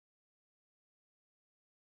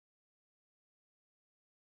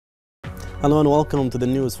Hello and welcome to the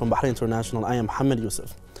news from Bahrain International. I am Hamad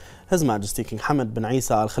Yusuf. His Majesty King Hamad bin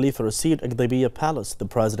Isa Al Khalifa received at Gdaybiya Palace the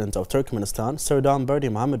President of Turkmenistan, Serdar Berdi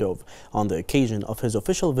Muhammadov, on the occasion of his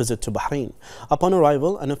official visit to Bahrain. Upon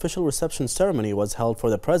arrival, an official reception ceremony was held for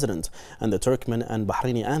the President, and the Turkmen and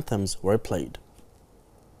Bahraini anthems were played.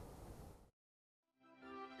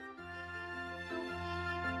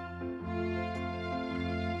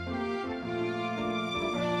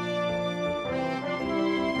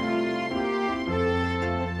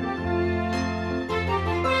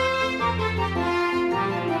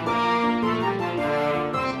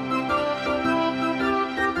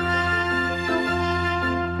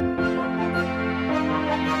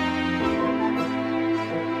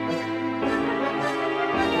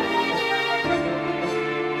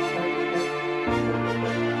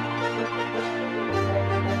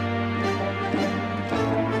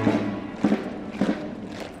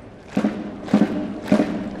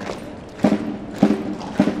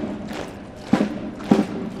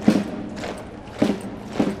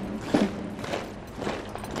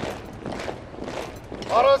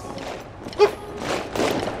 حرس قف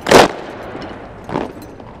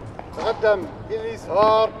تقدم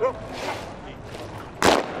باليسار.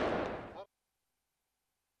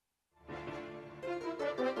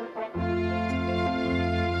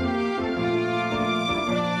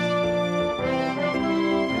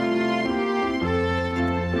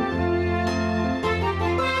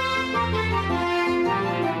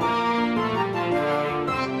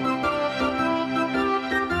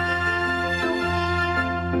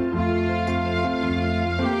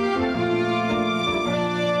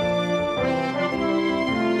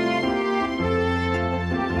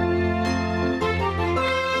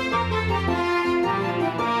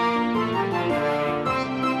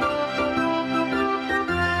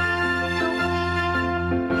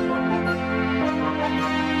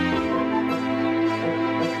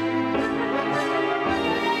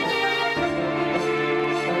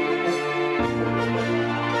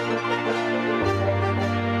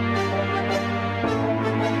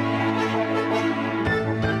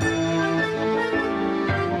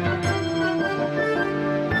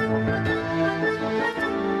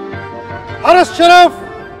 حرس شرف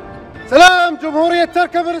سلام جمهورية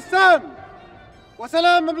تركمانستان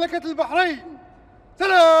وسلام مملكة البحرين.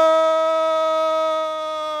 سلام.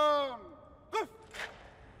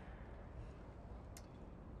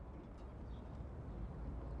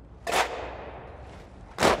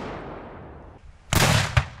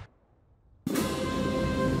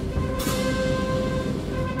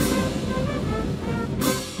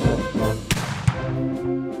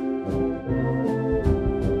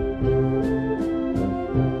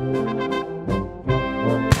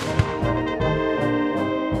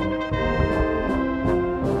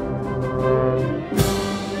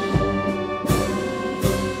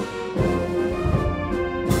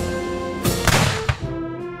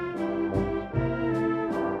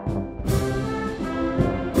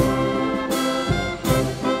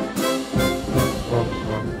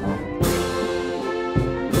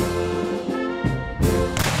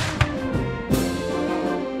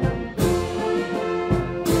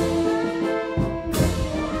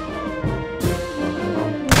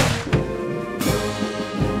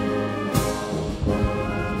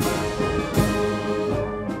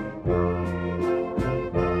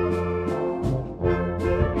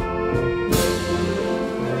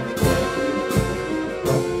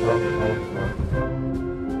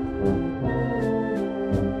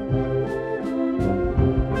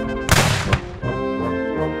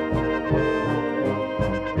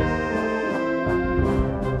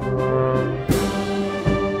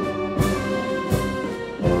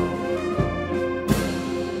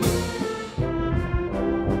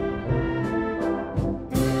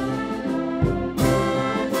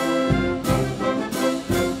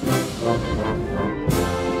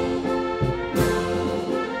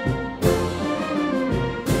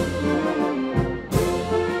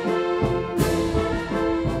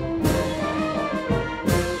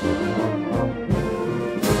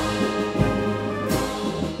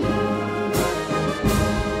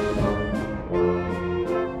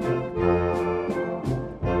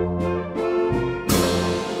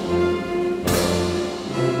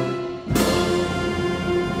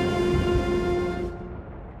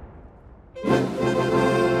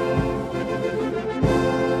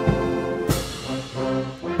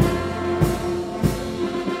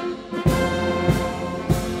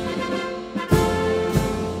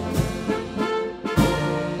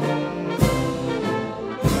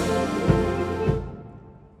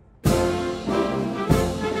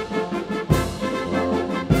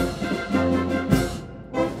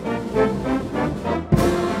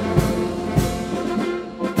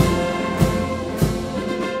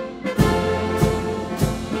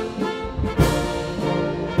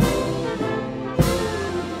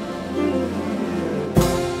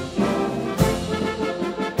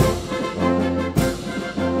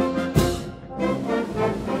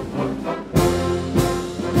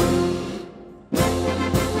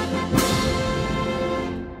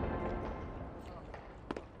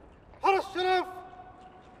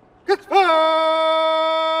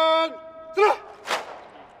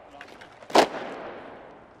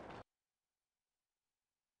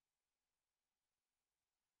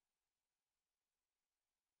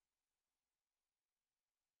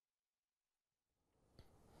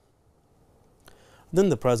 Then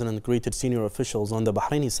the President greeted senior officials on the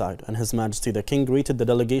Bahraini side, and His Majesty the King greeted the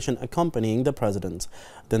delegation accompanying the President.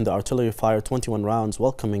 Then the artillery fired 21 rounds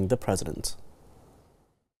welcoming the President.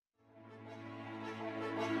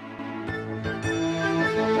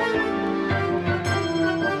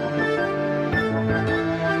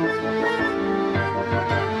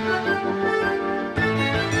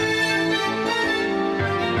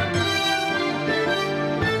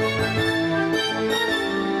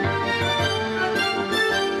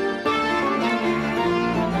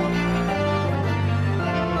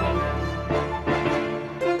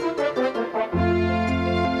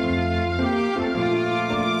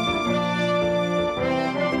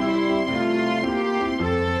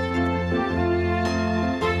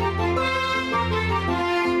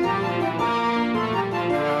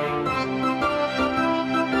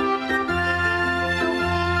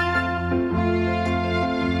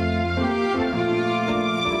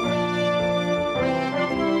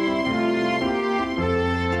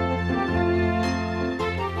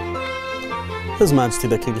 His Majesty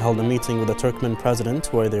the King held a meeting with the Turkmen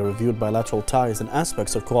President where they reviewed bilateral ties and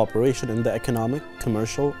aspects of cooperation in the economic,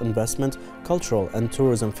 commercial, investment, cultural and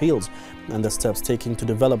tourism fields, and the steps taken to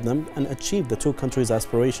develop them and achieve the two countries'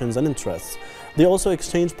 aspirations and interests. They also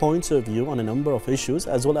exchanged points of view on a number of issues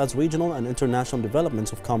as well as regional and international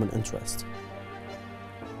developments of common interest.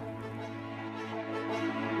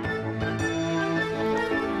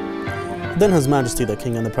 Then His Majesty the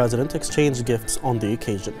King and the President exchanged gifts on the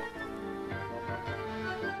occasion.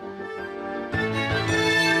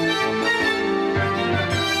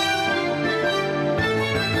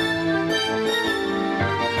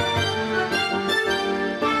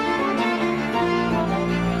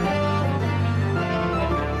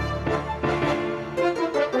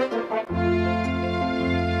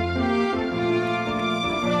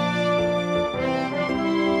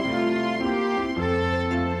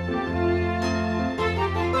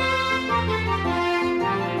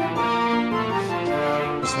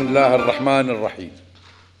 بسم الله الرحمن الرحيم.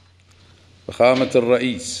 فخامة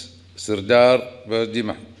الرئيس سردار بردي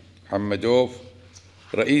محمدوف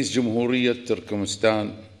رئيس جمهورية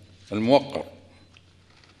تركمانستان الموقر،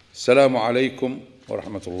 السلام عليكم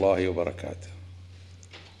ورحمة الله وبركاته.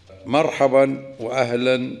 مرحبا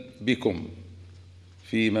وأهلا بكم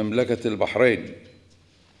في مملكة البحرين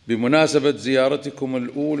بمناسبة زيارتكم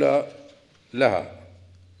الأولى لها،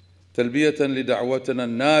 تلبية لدعوتنا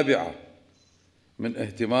النابعة من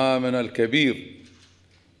اهتمامنا الكبير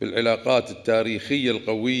بالعلاقات التاريخية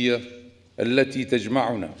القوية التي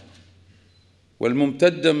تجمعنا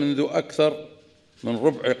والممتدة منذ أكثر من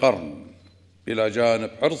ربع قرن، إلى جانب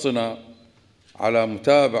حرصنا على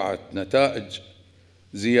متابعة نتائج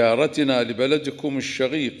زيارتنا لبلدكم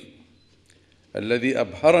الشقيق الذي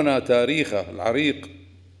أبهرنا تاريخه العريق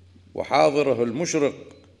وحاضره المشرق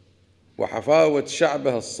وحفاوة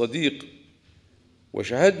شعبه الصديق،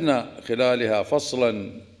 وشهدنا خلالها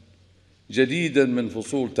فصلاً جديداً من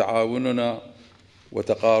فصول تعاوننا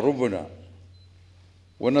وتقاربنا،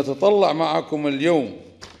 ونتطلع معكم اليوم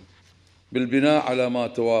بالبناء على ما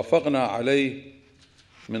توافقنا عليه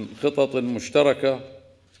من خطط مشتركة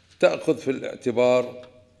تأخذ في الاعتبار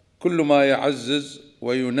كل ما يعزز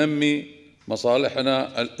وينمي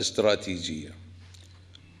مصالحنا الاستراتيجية،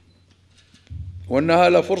 وأنها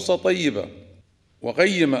لفرصة طيبة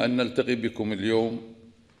وقيمة أن نلتقي بكم اليوم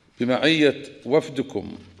بمعية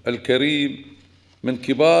وفدكم الكريم من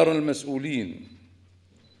كبار المسؤولين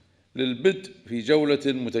للبدء في جولة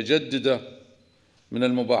متجددة من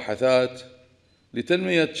المباحثات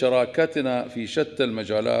لتنمية شراكتنا في شتى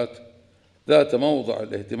المجالات ذات موضع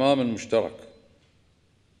الاهتمام المشترك،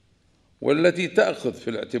 والتي تأخذ في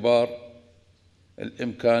الاعتبار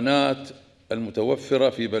الإمكانات المتوفرة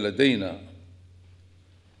في بلدينا،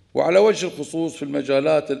 وعلى وجه الخصوص في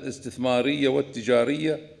المجالات الاستثمارية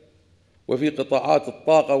والتجارية، وفي قطاعات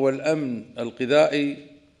الطاقة والأمن الغذائي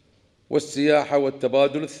والسياحة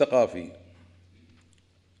والتبادل الثقافي،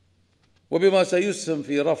 وبما سيسهم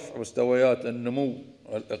في رفع مستويات النمو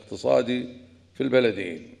الاقتصادي في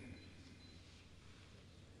البلدين.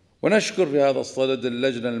 ونشكر في هذا الصدد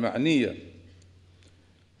اللجنة المعنية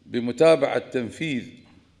بمتابعة تنفيذ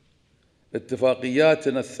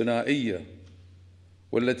اتفاقياتنا الثنائية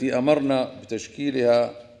والتي أمرنا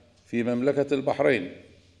بتشكيلها في مملكة البحرين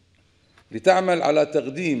لتعمل على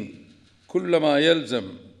تقديم كل ما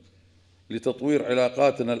يلزم لتطوير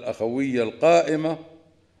علاقاتنا الأخوية القائمة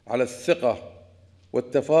على الثقة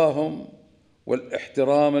والتفاهم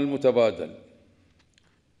والاحترام المتبادل.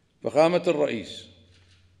 فخامة الرئيس،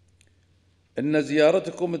 إن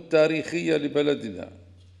زيارتكم التاريخية لبلدنا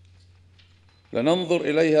لننظر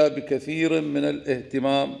إليها بكثير من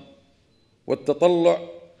الاهتمام والتطلع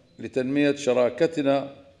لتنمية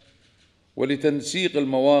شراكتنا ولتنسيق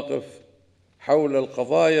المواقف حول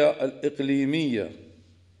القضايا الإقليمية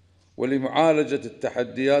ولمعالجة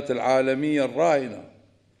التحديات العالمية الراهنة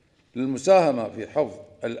للمساهمة في حفظ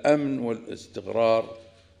الأمن والاستقرار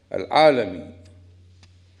العالمي،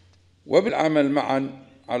 وبالعمل معا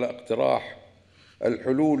على اقتراح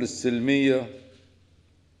الحلول السلمية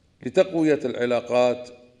لتقوية العلاقات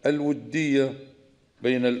الودية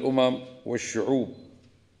بين الأمم والشعوب،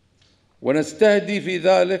 ونستهدي في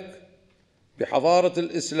ذلك بحضارة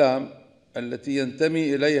الإسلام التي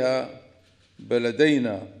ينتمي إليها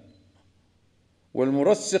بلدينا،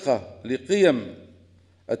 والمرسخة لقيم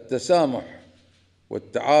التسامح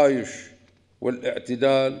والتعايش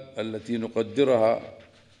والاعتدال التي نقدرها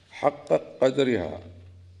حق قدرها،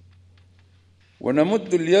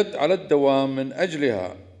 ونمد اليد على الدوام من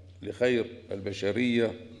أجلها لخير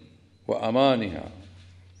البشرية وأمانها.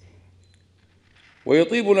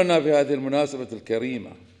 ويطيب لنا في هذه المناسبة الكريمة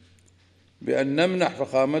بأن نمنح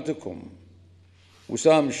فخامتكم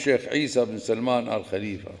وسام الشيخ عيسى بن سلمان آل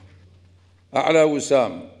خليفة أعلى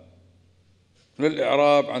وسام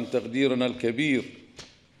للإعراب عن تقديرنا الكبير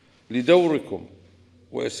لدوركم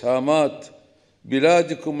وإسهامات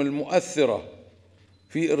بلادكم المؤثرة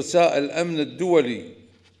في إرساء الأمن الدولي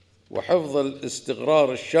وحفظ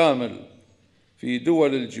الاستقرار الشامل في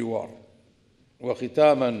دول الجوار.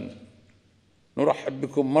 وختاماً نرحب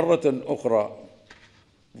بكم مرة أخرى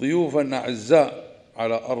ضيوفاً أعزاء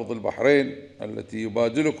على أرض البحرين التي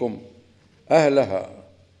يبادلكم أهلها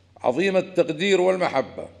عظيم التقدير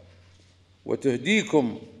والمحبة،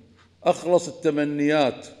 وتهديكم أخلص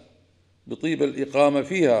التمنيات بطيب الإقامة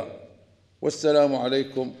فيها. والسلام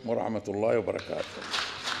عليكم ورحمة الله وبركاته.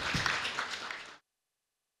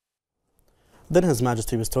 Then His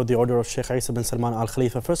Majesty bestowed the order of Sheikh Isa bin Salman Al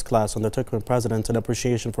Khalifa First Class on the Turkmen President in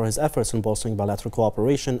appreciation for his efforts in bolstering bilateral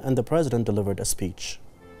cooperation, and the President delivered a speech.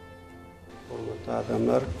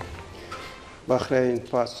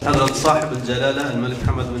 حضرة صاحب الجلالة الملك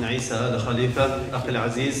حمد بن عيسى آل خليفة أخي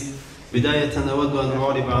العزيز، بداية أود أن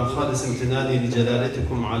أعرب عن خالص امتناني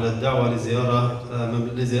لجلالتكم على الدعوة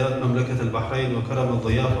لزيارة مملكة البحرين وكرم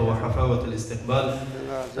الضيافة وحفاوة الاستقبال.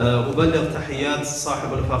 أبلغ تحيات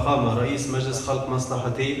صاحب الفخامة رئيس مجلس خلق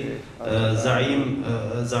مصلحتي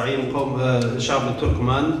زعيم قوم شعب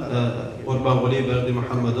التركمان قربان بردي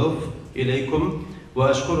محمدوف إليكم،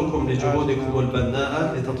 وأشكركم لجهودكم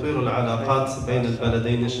البناءة لتطوير العلاقات بين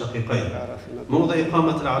البلدين الشقيقين. منذ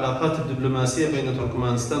إقامة العلاقات الدبلوماسية بين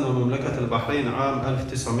تركمانستان ومملكة البحرين عام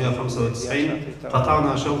 1995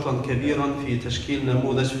 قطعنا شوطاً كبيراً في تشكيل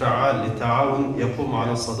نموذج فعال للتعاون يقوم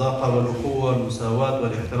على الصداقة والأخوة والمساواة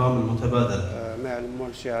والاحترام المتبادل.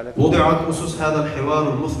 وضعت أسس هذا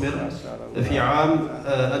الحوار المثمر في عام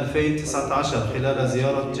 2019 خلال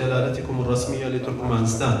زيارة جلالتكم الرسمية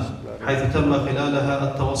لتركمانستان، حيث تم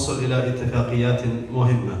خلالها التوصل إلى اتفاقيات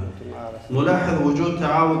مهمة. نلاحظ وجود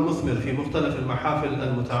تعاون مثمر في مختلف المحافل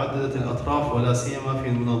المتعددة الأطراف، ولا سيما في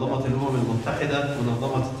منظمة الأمم المتحدة،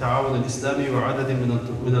 منظمة التعاون الإسلامي، وعدد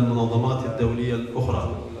من المنظمات الدولية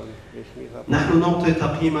الأخرى. نحن نعطي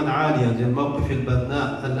تقييما عاليا للموقف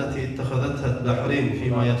البناء التي اتخذتها البحرين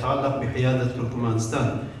فيما يتعلق بحيادة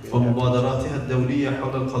تركمانستان ومبادراتها الدولية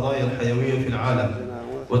حول القضايا الحيوية في العالم،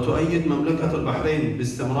 وتؤيد مملكة البحرين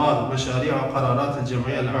باستمرار مشاريع وقرارات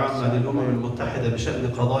الجمعية العامة للأمم المتحدة بشأن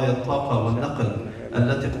قضايا الطاقة والنقل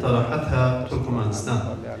التي اقترحتها تركمانستان،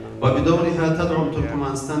 وبدورها تدعم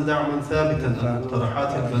تركمانستان دعما ثابتا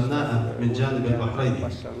المقترحات البناءة من جانب البحرين.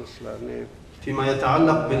 فيما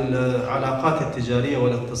يتعلق بالعلاقات التجارية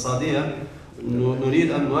والاقتصادية،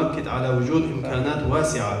 نريد أن نؤكد على وجود إمكانات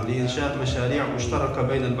واسعة لإنشاء مشاريع مشتركة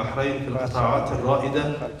بين البحرين في القطاعات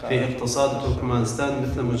الرائدة في اقتصاد تركمانستان،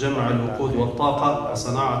 مثل مجمع الوقود والطاقة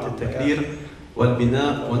وصناعة التكرير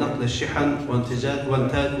والبناء ونقل الشحن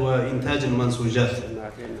وإنتاج المنسوجات.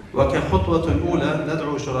 وكخطوة أولى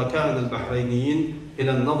ندعو شركائنا البحرينيين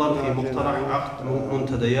إلى النظر في مقترح عقد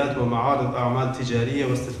منتديات ومعارض أعمال تجارية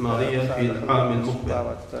واستثمارية في العام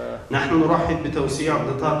المقبل. نحن نرحب بتوسيع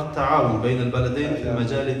نطاق التعاون بين البلدين في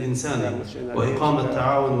المجال الإنساني، وإقامة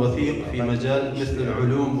تعاون وثيق في مجال مثل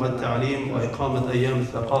العلوم والتعليم، وإقامة أيام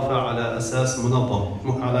الثقافة على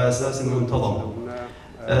أساس منتظم.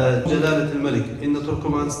 جلالة الملك، إن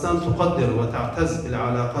تركمانستان تقدر وتعتز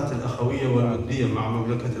بالعلاقات الأخوية والودية مع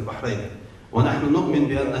مملكة البحرين، ونحن نؤمن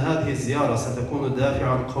بأن هذه الزيارة ستكون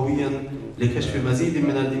دافعاً قوياً لكشف مزيد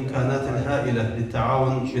من الإمكانات الهائلة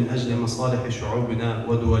للتعاون من أجل مصالح شعوبنا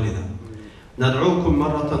ودولنا. ندعوكم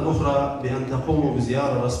مرة أخرى بأن تقوموا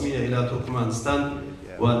بزيارة رسمية إلى تركمانستان،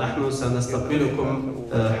 ونحن سنستقبلكم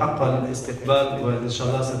حق الاستقبال، وإن شاء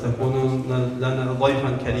الله ستكونون لنا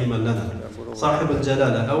ضيفاً كريماً لنا. صاحب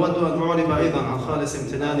الجلالة، أود أن أعرب أيضا عن خالص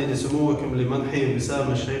امتناني لسموكم لمنحي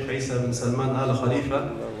وسام الشيخ عيسى بن سلمان آل خليفة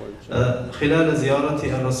خلال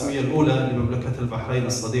زيارتي الرسمية الأولى لمملكة البحرين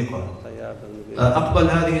الصديقة. أقبل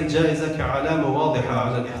هذه الجائزة كعلامة واضحة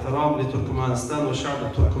على الاحترام لتركمانستان والشعب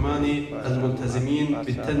التركماني الملتزمين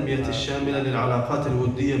بالتنمية الشاملة للعلاقات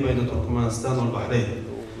الودية بين تركمانستان والبحرين.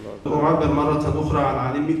 أعبر مرة أخرى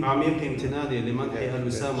عن عميق امتناني لمنحي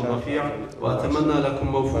الوسام الرفيع، وأتمنى لكم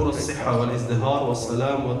موفور الصحة والازدهار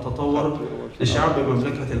والسلام والتطور لشعب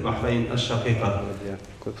مملكة البحرين الشقيقة.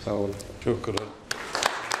 شكرا.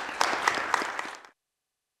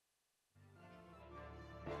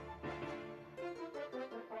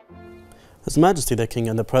 His Majesty the King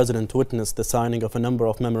and the President witnessed the signing of a number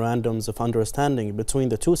of memorandums of understanding between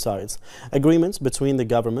the two sides, agreements between the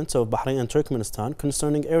governments of Bahrain and Turkmenistan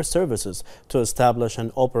concerning air services to establish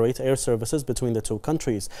and operate air services between the two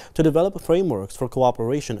countries, to develop frameworks for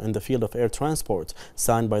cooperation in the field of air transport,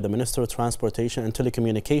 signed by the Minister of Transportation and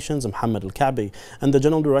Telecommunications Mohammed Al-Kabi and the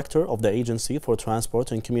General Director of the Agency for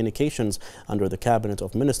Transport and Communications under the Cabinet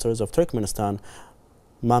of Ministers of Turkmenistan,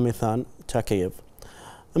 Mamithan Takayev.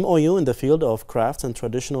 MOU in the field of crafts and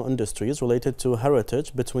traditional industries related to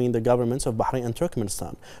heritage between the governments of Bahrain and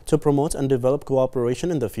Turkmenistan to promote and develop cooperation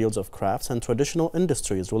in the fields of crafts and traditional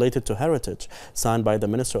industries related to heritage, signed by the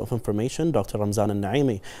Minister of Information Dr. Ramzan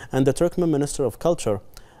Al-Naimi and the Turkmen Minister of Culture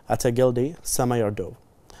Atagildi Samayardov.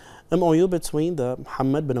 MOU between the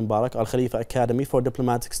Mohammed bin Mbarak Al Khalifa Academy for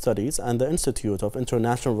Diplomatic Studies and the Institute of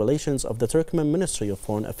International Relations of the Turkmen Ministry of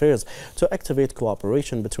Foreign Affairs to activate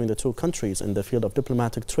cooperation between the two countries in the field of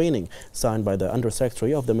diplomatic training, signed by the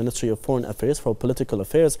Undersecretary of the Ministry of Foreign Affairs for Political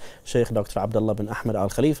Affairs, Sheikh Dr. Abdullah bin Ahmed Al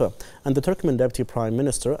Khalifa, and the Turkmen Deputy Prime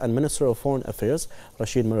Minister and Minister of Foreign Affairs,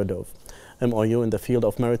 Rashid Muradov. MOU in the field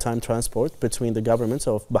of maritime transport between the governments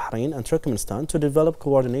of Bahrain and Turkmenistan to develop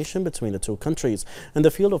coordination between the two countries in the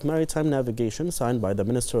field of maritime navigation, signed by the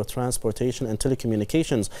Minister of Transportation and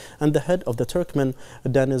Telecommunications and the head of the Turkmen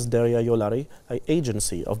Deniz Derya Yolari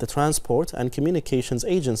Agency of the Transport and Communications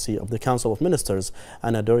Agency of the Council of Ministers,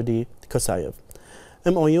 Anadurdi Kosayev.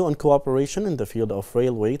 MOU on cooperation in the field of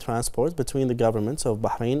railway transport between the governments of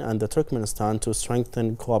Bahrain and the Turkmenistan to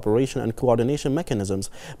strengthen cooperation and coordination mechanisms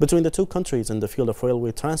between the two countries in the field of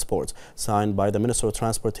railway transport, signed by the Minister of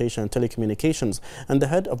Transportation and Telecommunications and the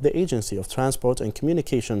head of the Agency of Transport and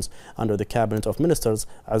Communications under the Cabinet of Ministers,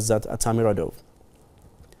 Azzat Atamiradov.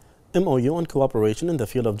 MOU on cooperation in the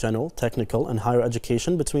field of general, technical and higher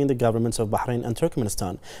education between the governments of Bahrain and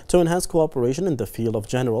Turkmenistan to enhance cooperation in the field of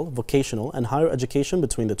general, vocational and higher education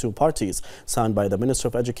between the two parties, signed by the Minister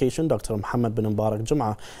of Education Dr. Mohammed bin Mbarak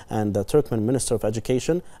Jum'a and the Turkmen Minister of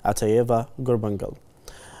Education Atayeva Gurbangal.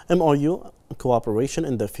 MOU cooperation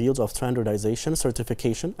in the fields of standardization,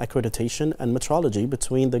 certification, accreditation and metrology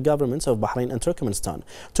between the governments of Bahrain and Turkmenistan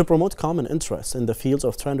to promote common interests in the fields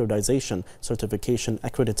of standardization, certification,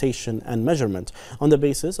 accreditation and measurement on the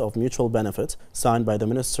basis of mutual benefit, signed by the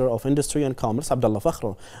Minister of Industry and Commerce Abdullah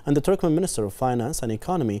Fakhro and the Turkmen Minister of Finance and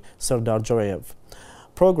Economy Serdar Jorayev.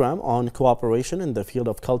 Program on cooperation in the field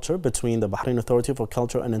of culture between the Bahrain Authority for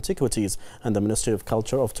Culture and Antiquities and the Ministry of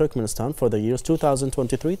Culture of Turkmenistan for the years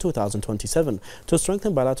 2023-2027 to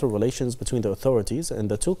strengthen bilateral relations between the authorities in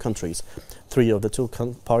the two countries. Three of the two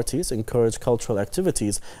parties encourage cultural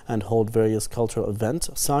activities and hold various cultural events,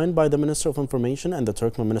 signed by the Minister of Information and the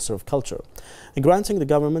Turkmen Minister of Culture. Granting the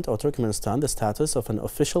government of Turkmenistan the status of an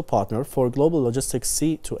official partner for global logistics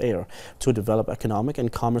sea to air to develop economic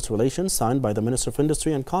and commerce relations, signed by the Minister of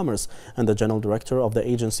Industry and Commerce and the General Director of the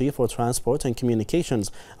Agency for Transport and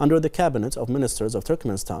Communications under the Cabinet of Ministers of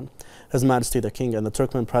Turkmenistan. His Majesty the King and the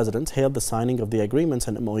Turkmen President hailed the signing of the agreements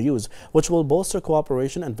and MOUs, which will bolster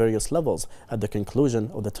cooperation at various levels. At the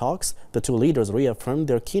conclusion of the talks, the two leaders reaffirmed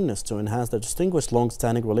their keenness to enhance the distinguished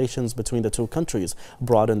long-standing relations between the two countries,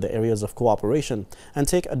 broaden the areas of cooperation, and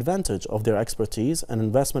take advantage of their expertise and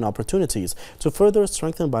investment opportunities to further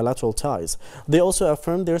strengthen bilateral ties. They also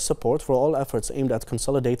affirmed their support for all efforts aimed at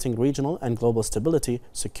consolidating regional and global stability,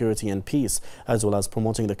 security and peace, as well as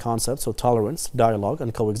promoting the concepts of tolerance, dialogue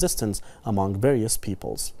and coexistence among various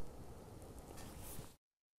peoples.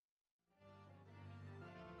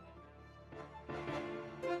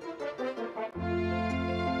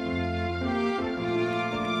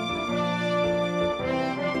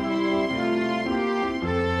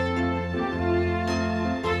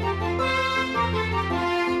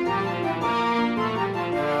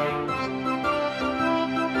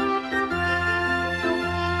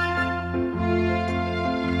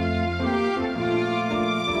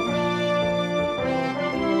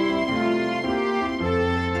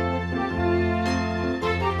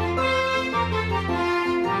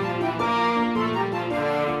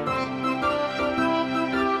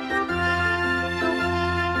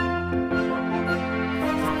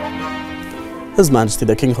 His Majesty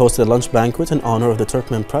the King hosted a lunch banquet in honor of the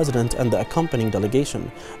Turkmen President and the accompanying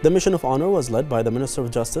delegation. The mission of honor was led by the Minister of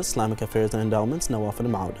Justice, Islamic Affairs and Endowments, Nawaf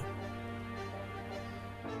al-Maud.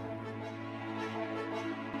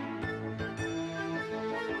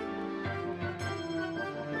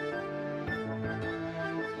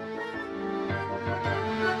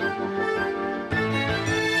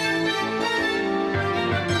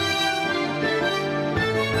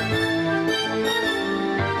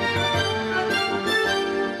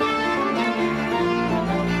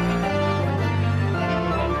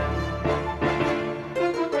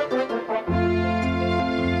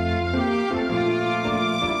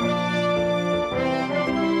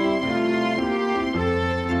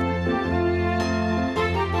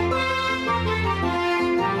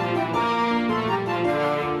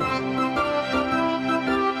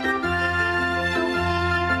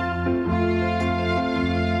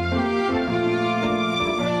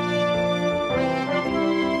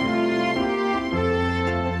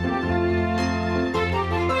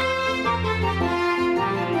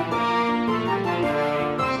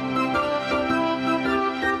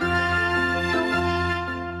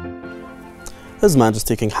 His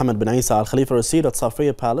Majesty King Hamad bin Isa Al Khalifa received at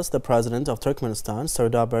Safriya Palace the President of Turkmenistan,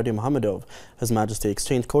 Sardar Berdi Muhammadov. His Majesty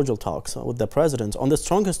exchanged cordial talks with the President on the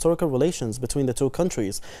strong historical relations between the two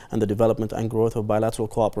countries and the development and growth of bilateral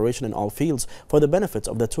cooperation in all fields for the benefit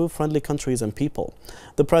of the two friendly countries and people.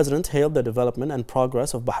 The President hailed the development and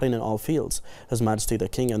progress of Bahrain in all fields. His Majesty the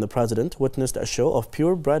King and the President witnessed a show of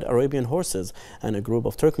purebred Arabian horses and a group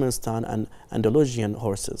of Turkmenistan and Andalusian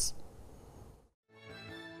horses.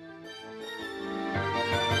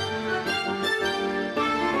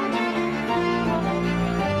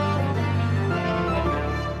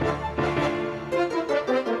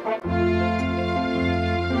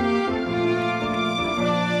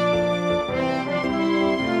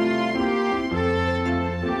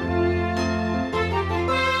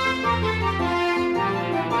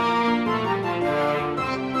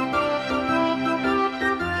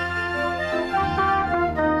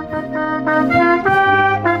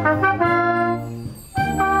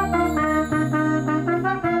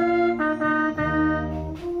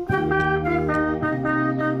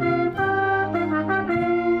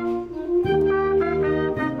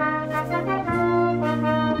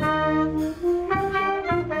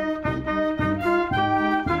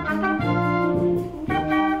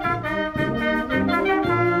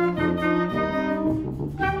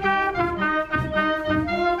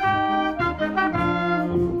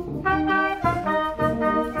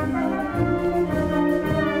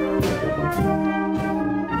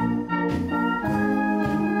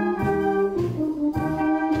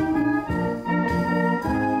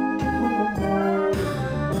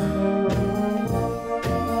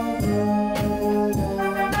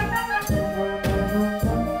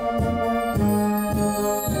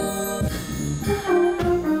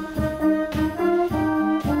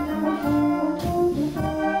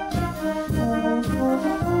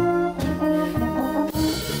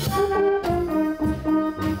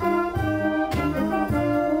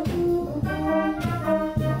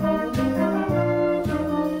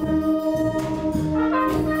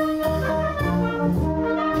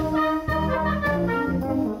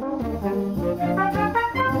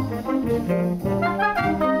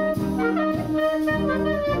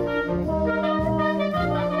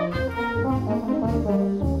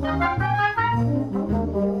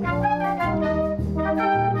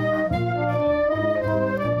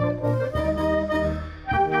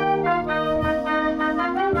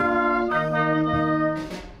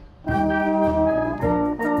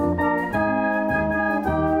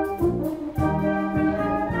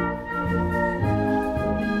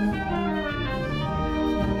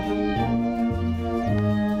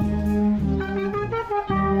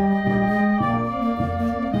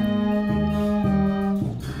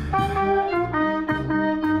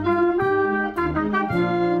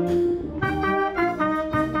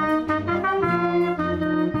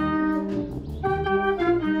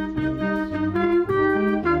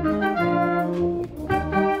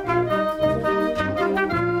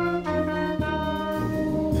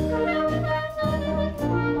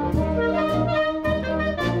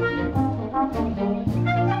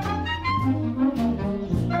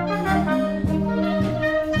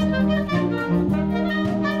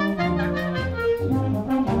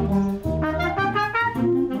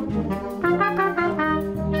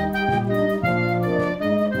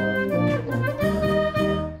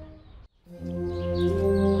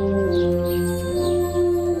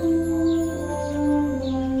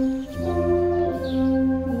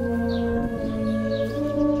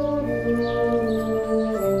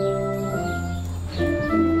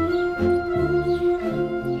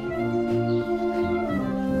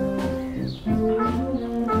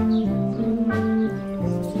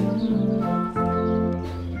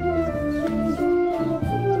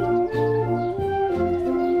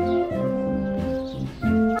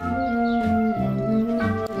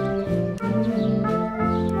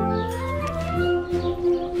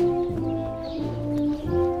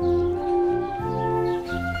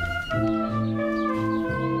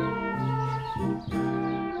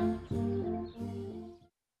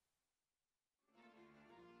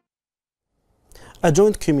 A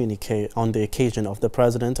joint communique on the occasion of the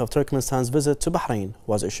President of Turkmenistan's visit to Bahrain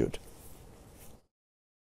was issued.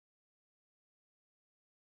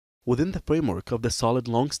 Within the framework of the solid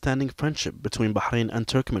long-standing friendship between Bahrain and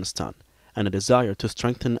Turkmenistan, and a desire to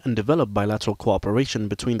strengthen and develop bilateral cooperation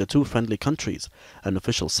between the two friendly countries, an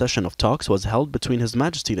official session of talks was held between His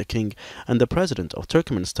Majesty the King and the President of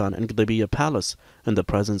Turkmenistan in Gdaybiya Palace in the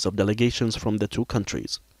presence of delegations from the two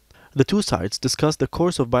countries. The two sides discussed the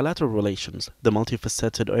course of bilateral relations, the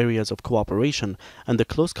multifaceted areas of cooperation, and the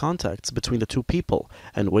close contacts between the two people,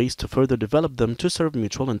 and ways to further develop them to serve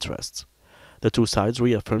mutual interests. The two sides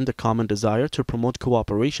reaffirmed the common desire to promote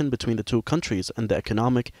cooperation between the two countries in the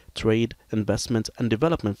economic, trade, investment, and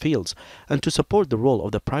development fields, and to support the role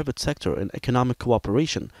of the private sector in economic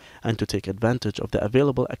cooperation, and to take advantage of the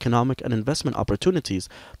available economic and investment opportunities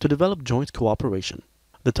to develop joint cooperation.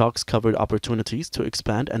 The talks covered opportunities to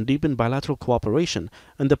expand and deepen bilateral cooperation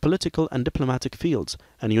in the political and diplomatic fields,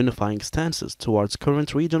 and unifying stances towards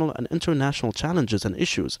current regional and international challenges and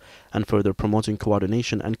issues, and further promoting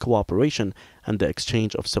coordination and cooperation and the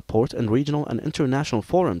exchange of support in regional and international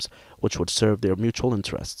forums which would serve their mutual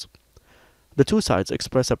interests. The two sides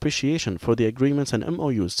express appreciation for the agreements and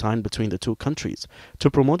MOUs signed between the two countries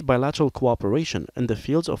to promote bilateral cooperation in the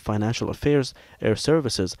fields of financial affairs, air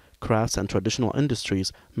services, crafts and traditional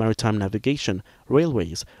industries, maritime navigation,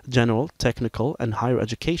 railways, general, technical and higher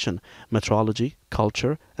education, metrology,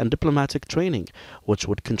 culture and diplomatic training, which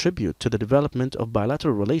would contribute to the development of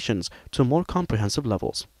bilateral relations to more comprehensive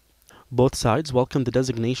levels. Both sides welcomed the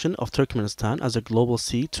designation of Turkmenistan as a global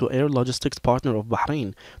sea-to-air logistics partner of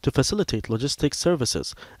Bahrain to facilitate logistics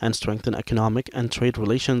services and strengthen economic and trade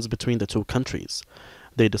relations between the two countries.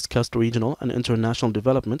 They discussed regional and international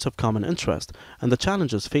developments of common interest and the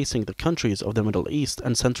challenges facing the countries of the Middle East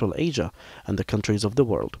and Central Asia and the countries of the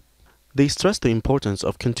world. They stressed the importance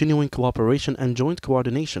of continuing cooperation and joint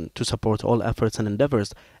coordination to support all efforts and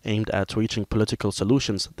endeavors aimed at reaching political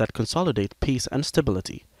solutions that consolidate peace and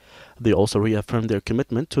stability. They also reaffirmed their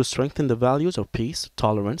commitment to strengthen the values of peace,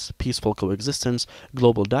 tolerance, peaceful coexistence,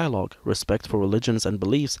 global dialogue, respect for religions and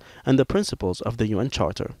beliefs, and the principles of the UN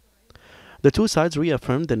Charter. The two sides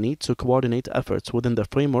reaffirmed the need to coordinate efforts within the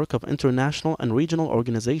framework of international and regional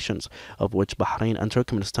organizations, of which Bahrain and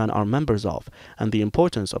Turkmenistan are members of, and the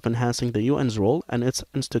importance of enhancing the UN's role and its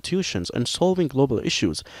institutions in solving global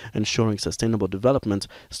issues, ensuring sustainable development,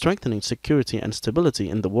 strengthening security and stability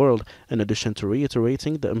in the world, in addition to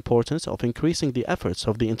reiterating the importance of increasing the efforts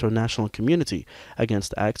of the international community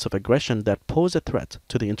against acts of aggression that pose a threat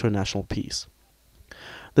to the international peace.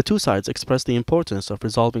 The two sides expressed the importance of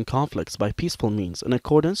resolving conflicts by peaceful means in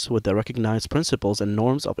accordance with the recognized principles and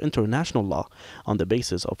norms of international law on the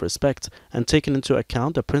basis of respect and taking into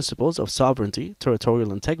account the principles of sovereignty,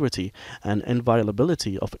 territorial integrity, and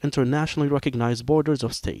inviolability of internationally recognized borders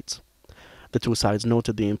of states. The two sides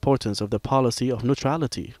noted the importance of the policy of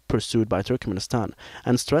neutrality pursued by Turkmenistan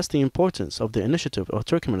and stressed the importance of the initiative of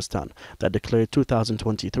Turkmenistan that declared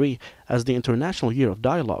 2023 as the International Year of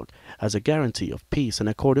Dialogue as a guarantee of peace in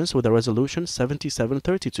accordance with the Resolution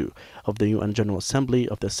 7732 of the UN General Assembly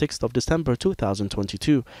of the 6th of December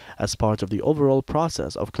 2022 as part of the overall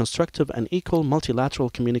process of constructive and equal multilateral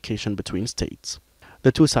communication between states.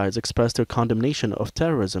 The two sides expressed their condemnation of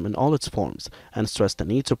terrorism in all its forms and stressed the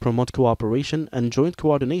need to promote cooperation and joint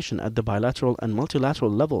coordination at the bilateral and multilateral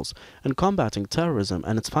levels in combating terrorism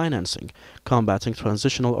and its financing, combating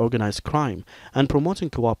transitional organized crime, and promoting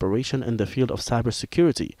cooperation in the field of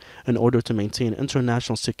cybersecurity in order to maintain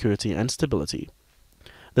international security and stability.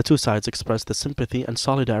 The two sides expressed the sympathy and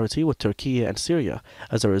solidarity with Turkey and Syria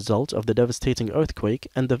as a result of the devastating earthquake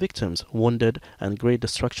and the victims, wounded, and great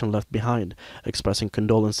destruction left behind, expressing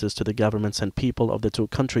condolences to the governments and people of the two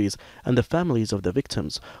countries and the families of the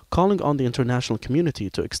victims, calling on the international community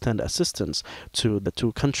to extend assistance to the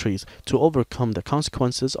two countries to overcome the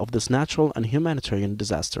consequences of this natural and humanitarian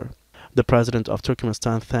disaster. The President of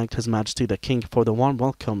Turkmenistan thanked His Majesty the King for the warm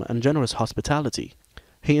welcome and generous hospitality.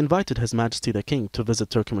 He invited His Majesty the King to visit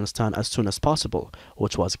Turkmenistan as soon as possible,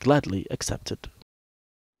 which was gladly accepted.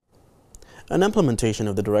 An implementation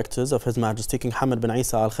of the directives of His Majesty King Hamad bin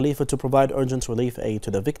Isa Al Khalifa to provide urgent relief aid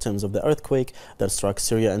to the victims of the earthquake that struck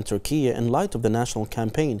Syria and Turkey in light of the national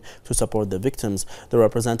campaign to support the victims. The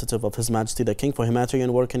representative of His Majesty the King for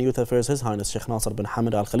Humanitarian Work and Youth Affairs, His Highness Sheikh Nasser bin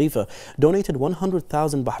Hamad Al Khalifa, donated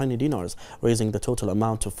 100,000 Bahraini dinars, raising the total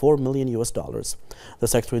amount to $4 million. The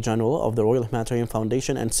Secretary General of the Royal Humanitarian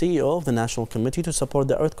Foundation and CEO of the National Committee to support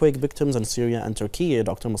the earthquake victims in Syria and Turkey,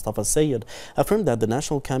 Dr. Mustafa Sayyid, affirmed that the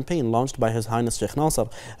national campaign launched by His His Highness Sheikh Nasser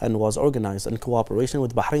and was organized in cooperation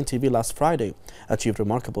with Bahrain TV last Friday, achieved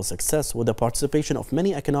remarkable success with the participation of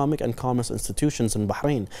many economic and commerce institutions in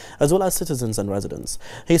Bahrain, as well as citizens and residents.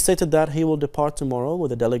 He stated that he will depart tomorrow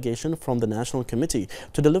with a delegation from the National Committee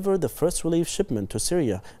to deliver the first relief shipment to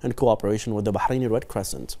Syria in cooperation with the Bahraini Red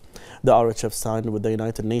Crescent. The RHF signed with the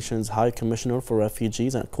United Nations High Commissioner for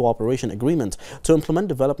Refugees and Cooperation Agreement to implement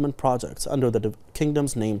development projects under the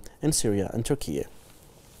Kingdom's name in Syria and Turkey.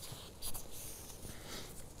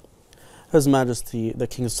 His Majesty, the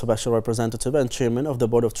King's Special Representative and Chairman of the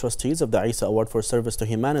Board of Trustees of the Isa Award for Service to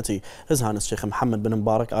Humanity, His Highness Sheikh Mohammed bin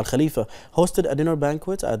Mubarak Al Khalifa, hosted a dinner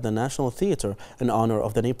banquet at the National Theatre in honor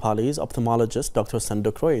of the Nepalese ophthalmologist Dr.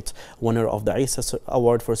 Sanduk Roit, winner of the Isa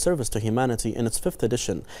Award for Service to Humanity in its 5th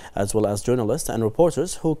edition, as well as journalists and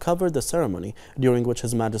reporters who covered the ceremony, during which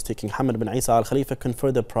His Majesty King Hamad bin Isa Al Khalifa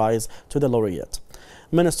conferred the prize to the laureate.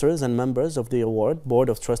 Ministers and members of the award Board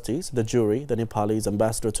of Trustees, the jury, the Nepalese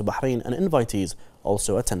ambassador to Bahrain, and invitees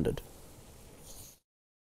also attended.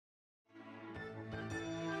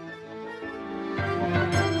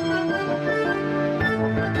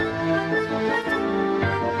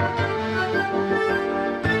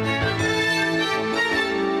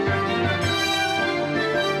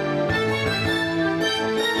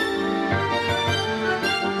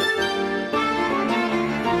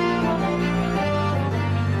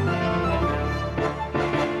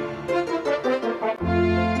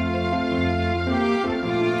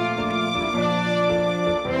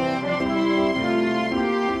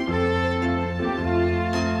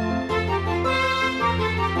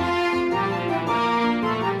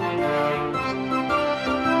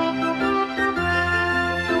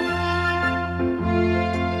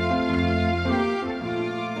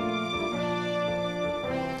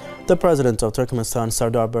 The President of Turkmenistan,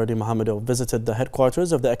 Sardar Berdi Muhammadov, visited the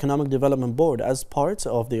headquarters of the Economic Development Board as part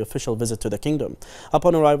of the official visit to the kingdom.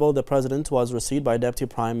 Upon arrival, the President was received by Deputy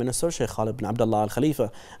Prime Minister Sheikh Khalid bin Abdullah Al Khalifa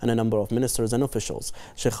and a number of ministers and officials.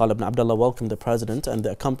 Sheikh Khalid bin Abdullah welcomed the President and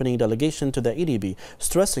the accompanying delegation to the EDB,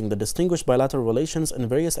 stressing the distinguished bilateral relations in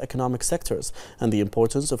various economic sectors and the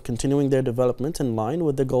importance of continuing their development in line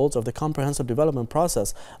with the goals of the comprehensive development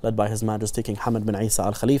process led by His Majesty King Hamad bin Isa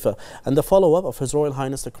Al Khalifa and the follow-up of His Royal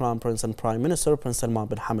Highness the Crown Prince and Prime Minister Prince Salman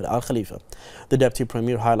bin Hamad Al Khalifa. The Deputy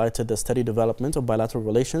Premier highlighted the steady development of bilateral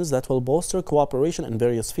relations that will bolster cooperation in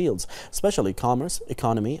various fields, especially commerce,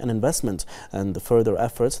 economy and investment, and the further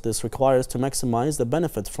efforts this requires to maximize the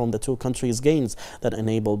benefit from the two countries' gains that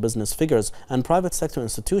enable business figures and private sector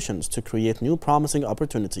institutions to create new promising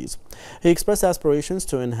opportunities. He expressed aspirations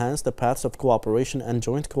to enhance the paths of cooperation and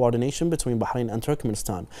joint coordination between Bahrain and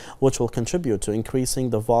Turkmenistan, which will contribute to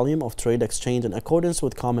increasing the volume of trade exchange in accordance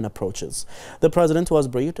with common approaches. The President was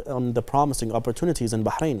briefed on the promising opportunities in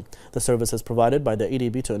Bahrain, the services provided by the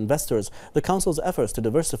EDB to investors, the Council's efforts to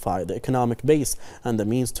diversify the economic base, and the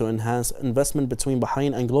means to enhance investment between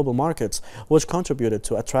Bahrain and global markets, which contributed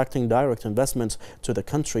to attracting direct investment to the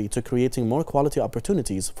country to creating more quality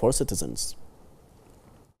opportunities for citizens.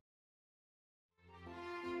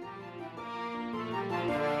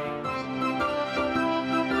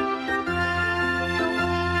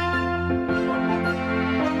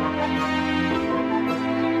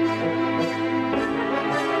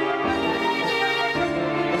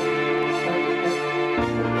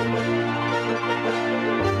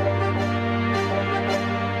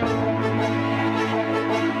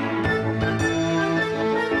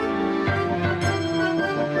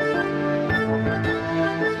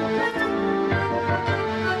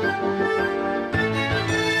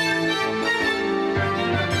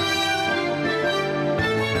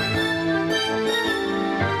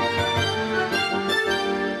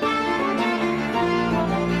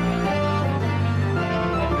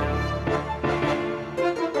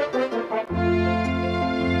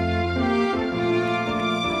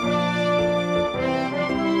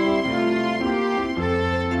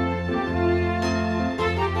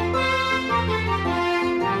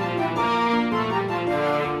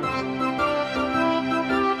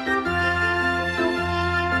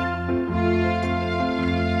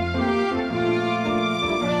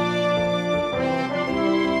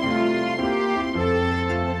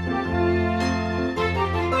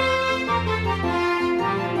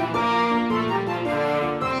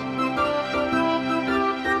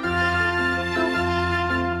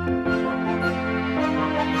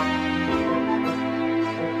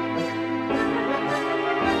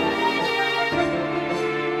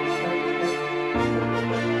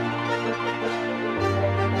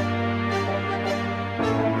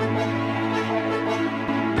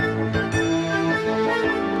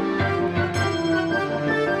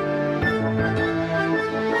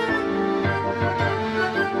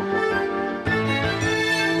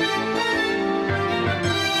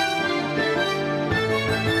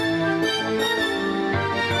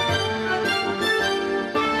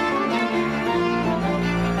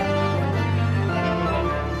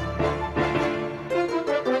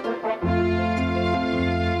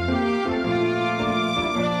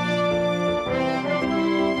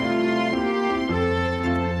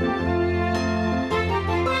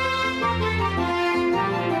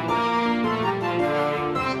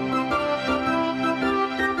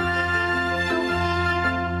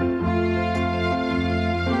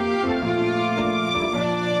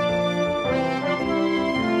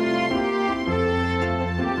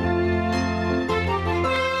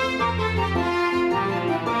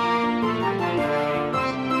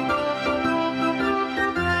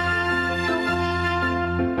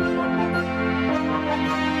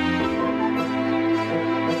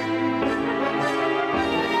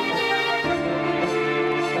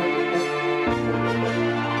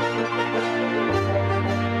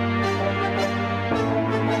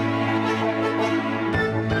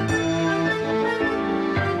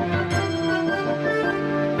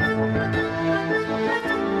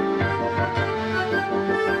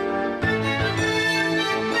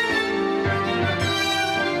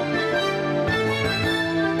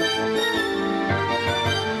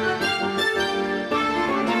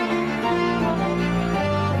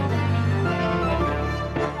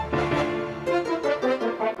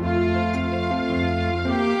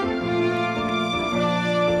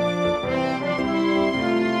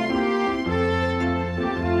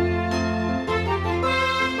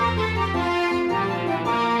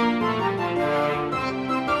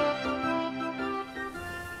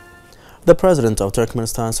 The President of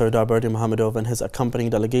Turkmenistan, Sardar Berdimuhamedov, and his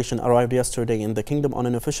accompanying delegation arrived yesterday in the kingdom on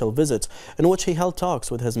an official visit in which he held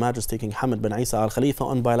talks with His Majesty King Hamad bin Isa Al Khalifa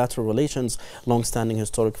on bilateral relations, long-standing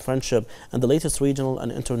historic friendship, and the latest regional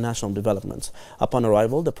and international developments. Upon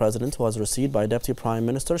arrival, the President was received by Deputy Prime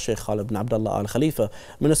Minister Sheikh Khalid bin Abdullah Al Khalifa,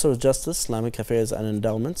 Minister of Justice, Islamic Affairs and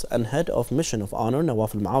Endowments, and Head of Mission of Honor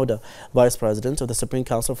Nawaf Al Maouda, Vice President of the Supreme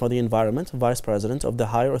Council for the Environment, Vice President of the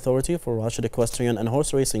Higher Authority for Rashid Equestrian and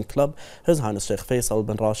Horse Racing Club, His Highness Sheikh Faisal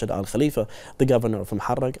bin Rashid Al Khalifa, the Governor of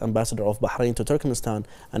Muharraq, Ambassador of Bahrain to Turkmenistan,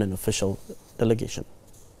 and an official delegation.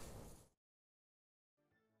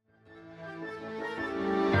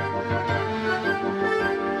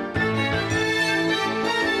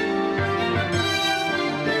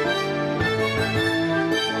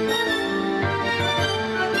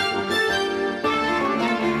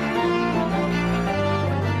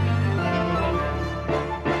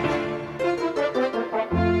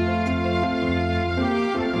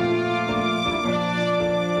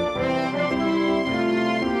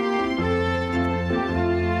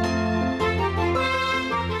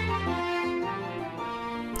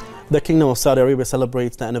 The Kingdom of Saudi Arabia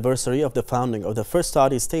celebrates the anniversary of the founding of the first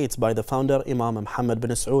Saudi state by the founder Imam Muhammad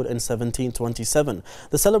bin Saud in 1727.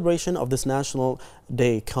 The celebration of this national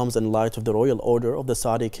day comes in light of the royal order of the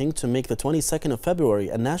Saudi king to make the 22nd of February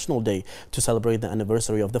a national day to celebrate the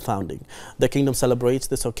anniversary of the founding. The kingdom celebrates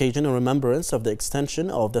this occasion in remembrance of the extension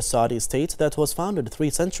of the Saudi state that was founded 3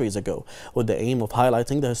 centuries ago, with the aim of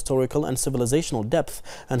highlighting the historical and civilizational depth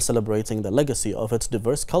and celebrating the legacy of its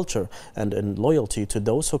diverse culture and in loyalty to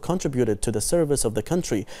those who contributed to the service of the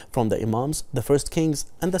country, from the imams, the first kings,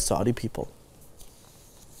 and the Saudi people.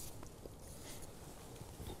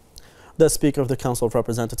 The Speaker of the Council of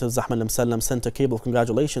Representatives, Ahmed Al-Msallam, sent a cable of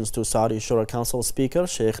congratulations to Saudi Shura Council Speaker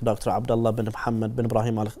Sheikh Dr. Abdullah bin Muhammad bin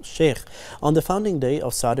Ibrahim Al-Sheikh on the founding day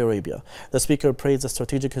of Saudi Arabia. The Speaker praised the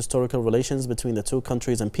strategic historical relations between the two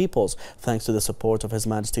countries and peoples, thanks to the support of His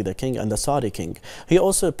Majesty the King and the Saudi King. He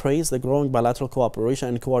also praised the growing bilateral cooperation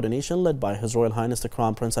and coordination led by His Royal Highness the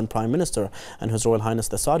Crown Prince and Prime Minister and His Royal Highness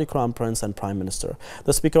the Saudi Crown Prince and Prime Minister.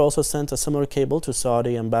 The Speaker also sent a similar cable to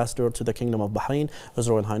Saudi Ambassador to the Kingdom of Bahrain, His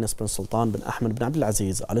Royal Highness Prince Sultan bin Ahmed bin Abdul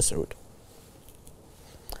Aziz Al Saud.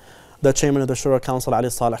 The chairman of the Shura Council, Ali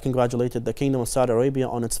Saleh, congratulated the Kingdom of Saudi Arabia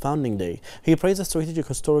on its founding day. He praised the strategic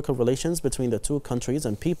historical relations between the two countries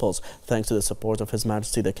and peoples, thanks to the support of His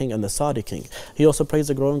Majesty the King and the Saudi King. He also praised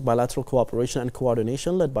the growing bilateral cooperation and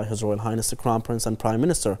coordination led by His Royal Highness the Crown Prince and Prime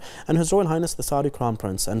Minister and His Royal Highness the Saudi Crown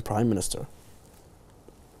Prince and Prime Minister.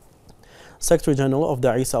 Secretary General of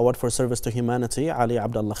the Isa Award for Service to Humanity, Ali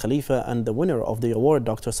Abdullah Khalifa, and the winner of the award,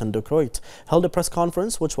 Dr. Sanduk Roit, held a press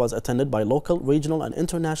conference which was attended by local, regional, and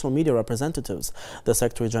international media representatives. The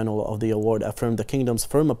Secretary General of the award affirmed the Kingdom's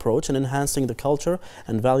firm approach in enhancing the culture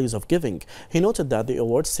and values of giving. He noted that the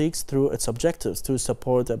award seeks through its objectives to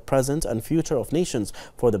support the present and future of nations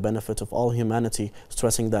for the benefit of all humanity,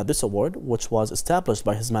 stressing that this award, which was established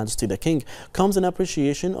by His Majesty the King, comes in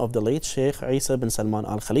appreciation of the late Sheikh Isa bin Salman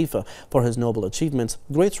Al Khalifa for his noble achievements,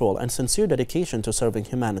 great role, and sincere dedication to serving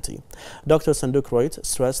humanity. Dr. Sanduk Roit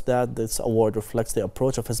stressed that this award reflects the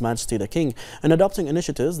approach of His Majesty the King in adopting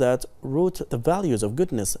initiatives that root the values of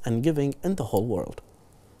goodness and giving in the whole world.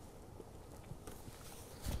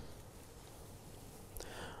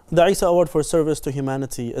 The Isa Award for Service to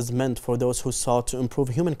Humanity is meant for those who sought to improve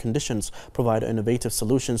human conditions, provide innovative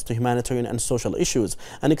solutions to humanitarian and social issues,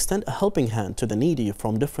 and extend a helping hand to the needy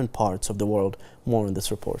from different parts of the world. More in this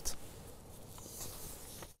report.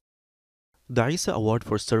 The Isa Award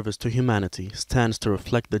for Service to Humanity stands to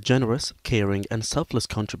reflect the generous, caring, and selfless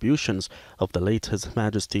contributions of the late His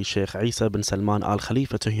Majesty Sheikh Isa bin Salman Al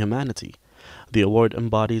Khalifa to humanity. The award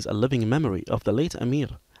embodies a living memory of the late Emir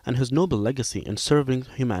and his noble legacy in serving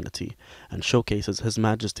humanity, and showcases His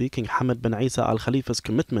Majesty King Hamad bin Isa Al Khalifa's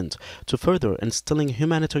commitment to further instilling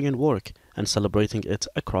humanitarian work and celebrating it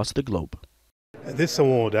across the globe. This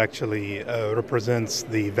award actually represents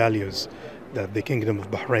the values that the Kingdom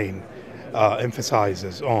of Bahrain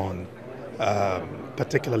emphasizes on,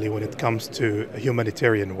 particularly when it comes to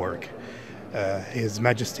humanitarian work. His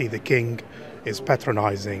Majesty the King is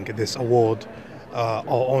patronizing this award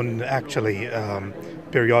on actually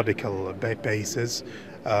periodical basis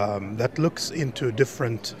that looks into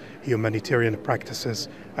different humanitarian practices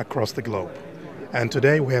across the globe. And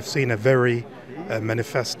today we have seen a very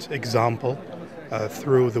manifest example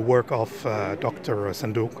through the work of Dr.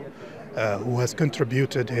 Sanduk, who has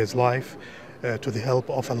contributed his life to the help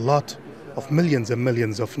of a lot of millions and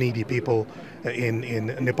millions of needy people in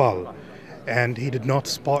Nepal. and he did not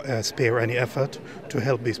spare any effort to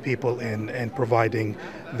help these people in providing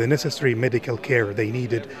the necessary medical care they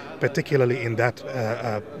needed, particularly in that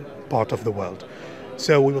part of the world.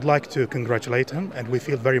 So we would like to congratulate him, and we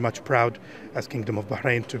feel very much proud as Kingdom of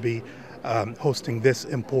Bahrain to be hosting this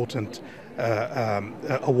important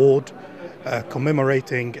award,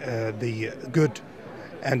 commemorating the good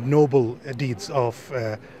and noble deeds of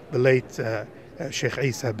the late Sheikh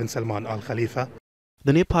Isa bin Salman Al Khalifa.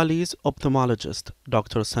 The Nepalese ophthalmologist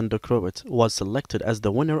Dr. Sandor Krowit was selected as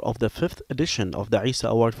the winner of the 5th edition of the Isa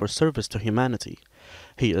Award for Service to Humanity.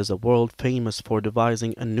 He is a world famous for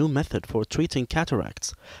devising a new method for treating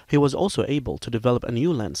cataracts. He was also able to develop a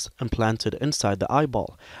new lens implanted inside the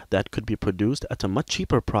eyeball that could be produced at a much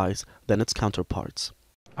cheaper price than its counterparts.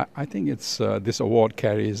 I think this award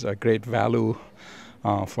carries a great value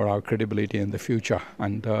for our credibility in the future,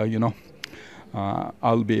 and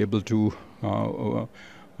I'll be able to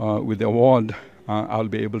with the award I'll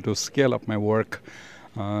be able to scale up my work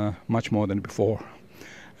much more than before,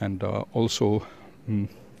 and also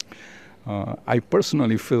I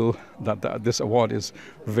personally feel that this award is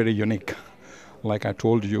very unique. Like I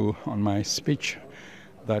told you on my speech,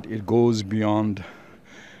 that it goes beyond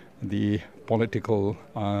the political,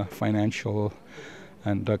 financial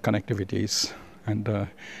and connectivities, and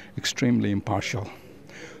extremely impartial.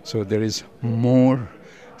 So there is more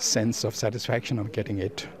sense of satisfaction of getting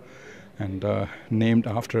it, and named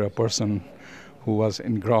after a person who was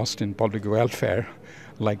engrossed in public welfare,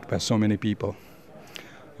 liked by so many people.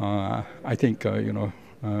 I think,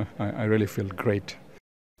 I really feel great.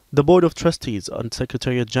 The Board of Trustees and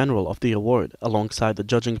Secretariat General of the award, alongside the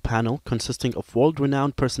judging panel consisting of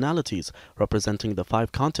world-renowned personalities representing the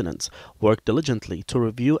 5 continents, worked diligently to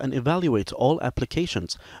review and evaluate all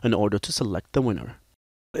applications in order to select the winner.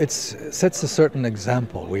 It sets a certain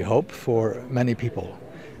example, we hope, for many people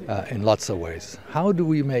in lots of ways. How do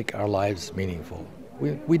we make our lives meaningful?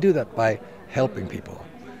 We do that by helping people.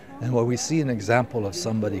 And where we see an example of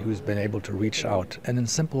somebody who's been able to reach out and in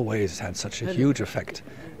simple ways had such a huge effect,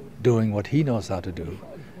 doing what he knows how to do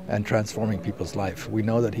and transforming people's life, we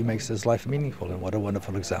know that he makes his life meaningful, and what a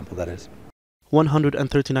wonderful example that is.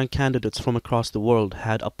 139 candidates from across the world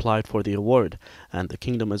had applied for the award, and the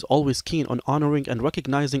Kingdom is always keen on honoring and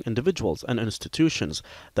recognizing individuals and institutions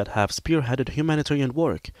that have spearheaded humanitarian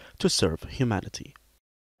work to serve humanity.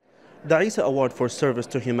 The Isa Award for Service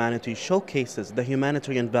to Humanity showcases the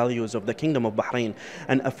humanitarian values of the Kingdom of Bahrain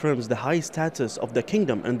and affirms the high status of the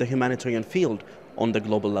Kingdom in the humanitarian field on the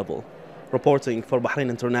global level. Reporting for Bahrain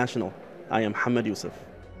International, I am Mohammed Yusuf.